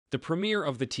The premiere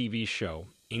of the TV show,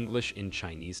 English in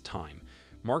Chinese Time,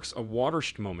 marks a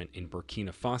watershed moment in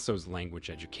Burkina Faso's language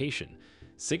education,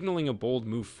 signaling a bold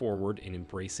move forward in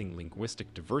embracing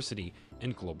linguistic diversity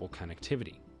and global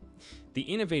connectivity. The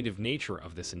innovative nature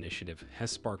of this initiative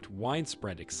has sparked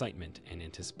widespread excitement and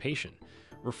anticipation,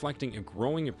 reflecting a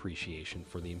growing appreciation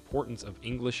for the importance of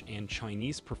English and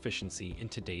Chinese proficiency in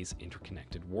today's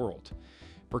interconnected world.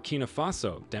 Burkina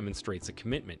Faso demonstrates a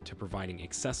commitment to providing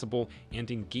accessible and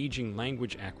engaging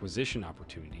language acquisition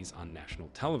opportunities on national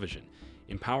television,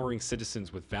 empowering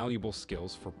citizens with valuable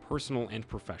skills for personal and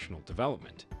professional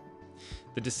development.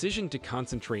 The decision to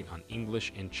concentrate on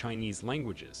English and Chinese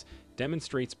languages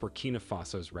demonstrates Burkina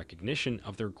Faso's recognition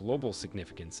of their global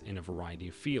significance in a variety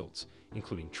of fields,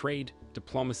 including trade,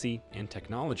 diplomacy, and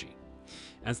technology.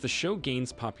 As the show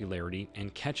gains popularity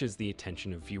and catches the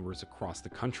attention of viewers across the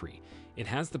country, it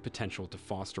has the potential to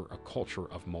foster a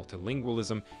culture of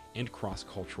multilingualism and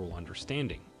cross-cultural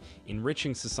understanding,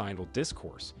 enriching societal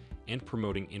discourse and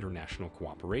promoting international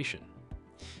cooperation.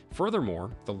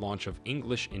 Furthermore, the launch of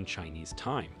English in Chinese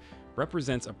Time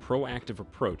represents a proactive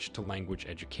approach to language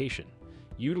education,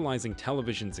 utilizing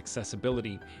television's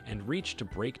accessibility and reach to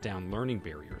break down learning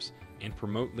barriers and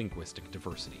promote linguistic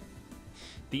diversity.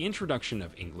 The introduction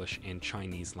of English and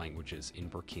Chinese languages in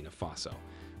Burkina Faso,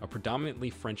 a predominantly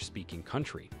French-speaking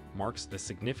country, marks a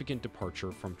significant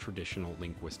departure from traditional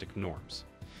linguistic norms.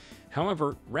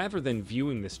 However, rather than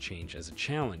viewing this change as a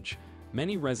challenge,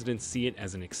 many residents see it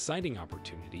as an exciting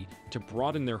opportunity to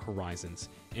broaden their horizons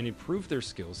and improve their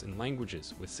skills in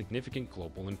languages with significant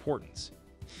global importance.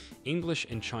 English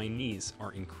and Chinese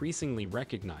are increasingly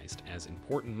recognized as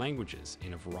important languages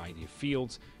in a variety of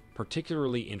fields,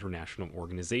 particularly international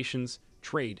organizations,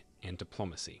 trade, and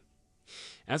diplomacy.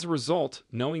 As a result,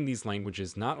 knowing these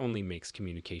languages not only makes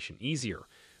communication easier,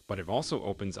 but it also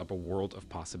opens up a world of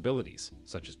possibilities,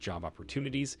 such as job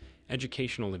opportunities,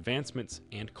 educational advancements,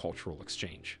 and cultural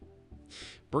exchange.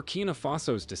 Burkina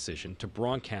Faso's decision to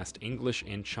broadcast English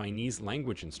and Chinese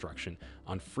language instruction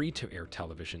on free-to-air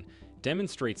television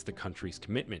demonstrates the country's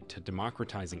commitment to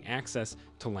democratizing access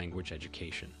to language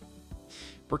education.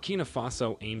 Burkina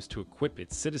Faso aims to equip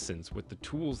its citizens with the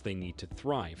tools they need to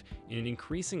thrive in an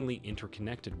increasingly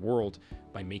interconnected world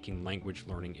by making language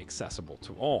learning accessible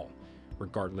to all,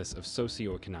 regardless of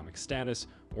socioeconomic status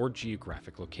or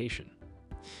geographic location.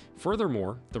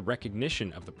 Furthermore, the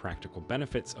recognition of the practical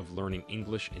benefits of learning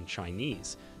English and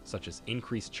Chinese, such as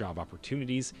increased job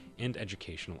opportunities and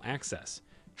educational access,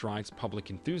 drives public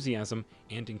enthusiasm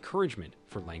and encouragement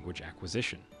for language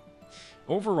acquisition.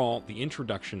 Overall, the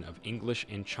introduction of English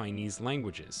and Chinese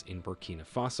languages in Burkina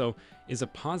Faso is a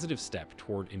positive step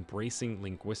toward embracing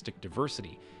linguistic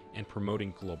diversity and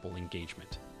promoting global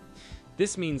engagement.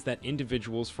 This means that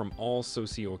individuals from all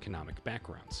socioeconomic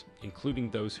backgrounds, including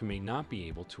those who may not be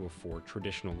able to afford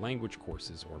traditional language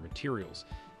courses or materials,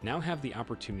 now have the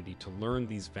opportunity to learn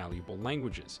these valuable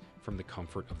languages from the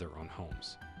comfort of their own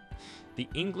homes. The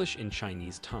English in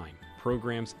Chinese Time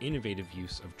program's innovative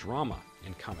use of drama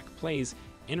and comic plays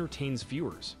entertains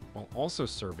viewers while also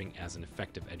serving as an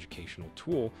effective educational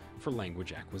tool for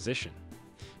language acquisition.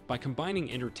 By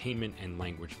combining entertainment and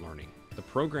language learning, the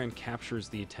program captures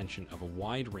the attention of a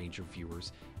wide range of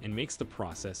viewers and makes the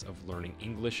process of learning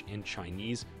English and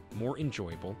Chinese more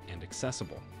enjoyable and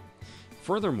accessible.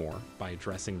 Furthermore, by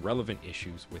addressing relevant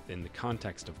issues within the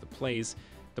context of the plays,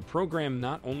 the program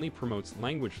not only promotes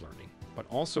language learning, but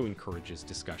also encourages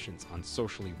discussions on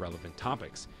socially relevant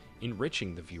topics,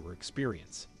 enriching the viewer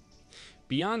experience.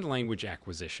 Beyond language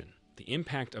acquisition, the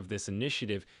impact of this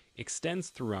initiative extends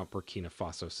throughout Burkina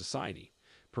Faso society,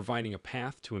 providing a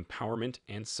path to empowerment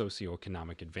and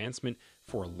socioeconomic advancement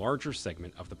for a larger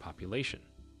segment of the population.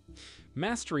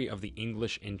 Mastery of the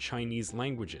English and Chinese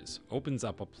languages opens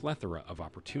up a plethora of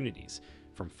opportunities,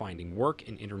 from finding work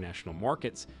in international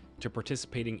markets to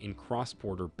participating in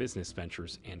cross-border business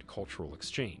ventures and cultural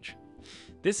exchange.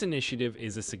 This initiative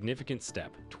is a significant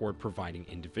step toward providing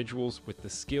individuals with the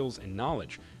skills and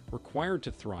knowledge required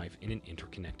to thrive in an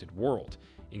interconnected world,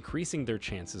 increasing their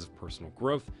chances of personal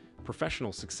growth,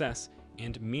 professional success,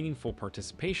 and meaningful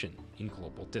participation in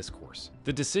global discourse.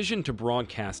 The decision to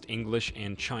broadcast English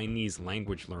and Chinese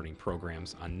language learning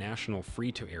programs on national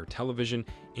free-to-air television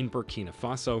in Burkina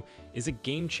Faso is a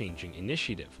game-changing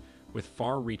initiative with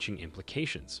far-reaching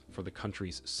implications for the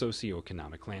country's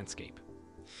socioeconomic landscape.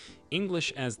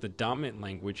 English as the dominant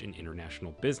language in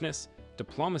international business,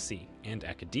 diplomacy, and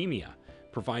academia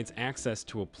provides access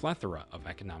to a plethora of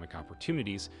economic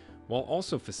opportunities while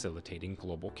also facilitating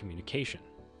global communication.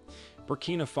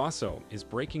 Burkina Faso is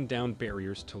breaking down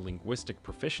barriers to linguistic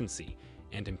proficiency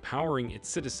and empowering its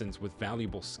citizens with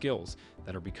valuable skills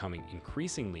that are becoming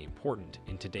increasingly important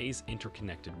in today's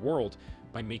interconnected world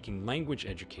by making language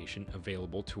education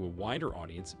available to a wider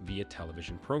audience via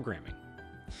television programming.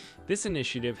 This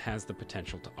initiative has the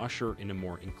potential to usher in a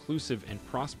more inclusive and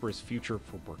prosperous future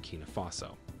for Burkina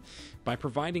Faso. By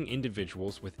providing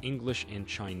individuals with English and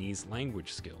Chinese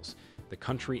language skills, the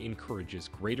country encourages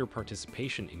greater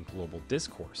participation in global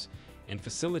discourse and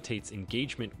facilitates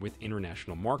engagement with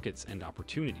international markets and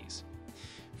opportunities.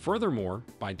 Furthermore,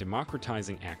 by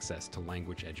democratizing access to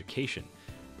language education,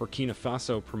 Burkina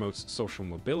Faso promotes social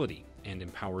mobility and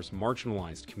empowers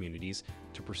marginalized communities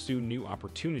to pursue new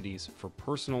opportunities for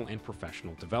personal and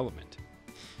professional development.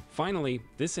 Finally,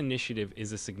 this initiative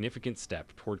is a significant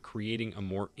step toward creating a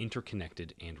more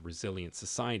interconnected and resilient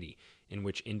society in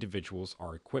which individuals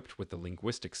are equipped with the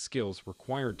linguistic skills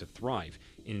required to thrive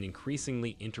in an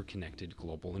increasingly interconnected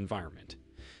global environment.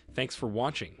 Thanks for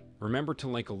watching. Remember to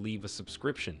like or leave a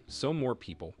subscription so more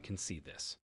people can see this.